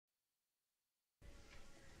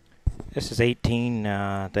This is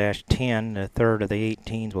 18-10, the third of the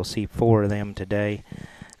 18s. We'll see 4 of them today.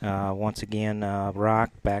 Once again, Rock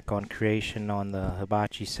back on creation on the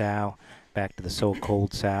hibachi sow, back to the So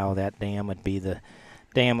Cold sow. That dam would be the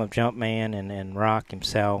dam of Jumpman and Rock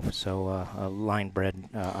himself, so a line bred,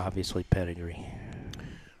 obviously, pedigree.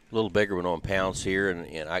 A little bigger one on pounds here,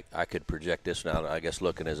 and I could project this now, I guess,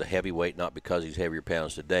 looking as a heavyweight, not because he's heavier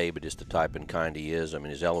pounds today, but just the type and kind he is. I mean,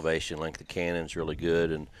 his elevation, length of cannon's really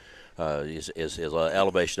good, and his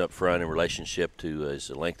elevation up front in relationship to his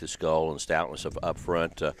length of skull and stoutness up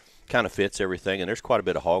front kind of fits everything. And there's quite a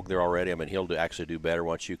bit of hog there already. I mean, he'll actually do better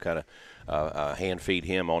once you kind of hand feed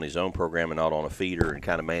him on his own program and not on a feeder, and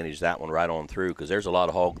kind of manage that one right on through, because there's a lot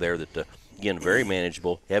of hog there that, again, very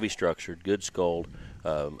manageable, heavy structured, good skulled,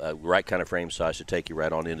 right kind of frame size to take you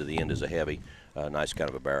right on into the end as a heavy, nice kind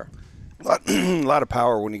of a bear. A lot of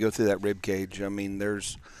power when you go through that rib cage. I mean,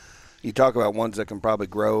 you talk about ones that can probably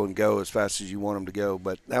grow and go as fast as you want them to go,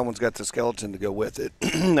 but that one's got the skeleton to go with it.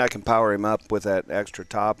 I can power him up with that extra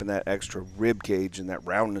top and that extra rib cage and that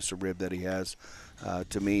roundness of rib that he has.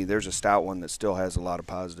 To me, there's a stout one that still has a lot of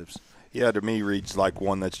positives. Yeah, to me, reads like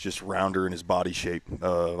one that's just rounder in his body shape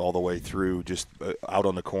all the way through, just out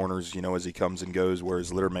on the corners, as he comes and goes,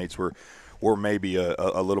 whereas litter mates were maybe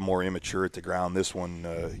a little more immature at the ground. This one,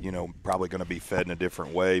 probably going to be fed in a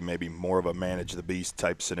different way, maybe more of a manage the beast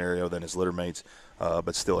type scenario than his litter mates,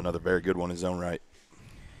 but still another very good one in his own right.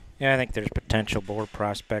 Yeah, I think there's potential boar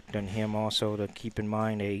prospect in him also to keep in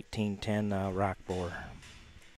mind, 1810 Rock boar.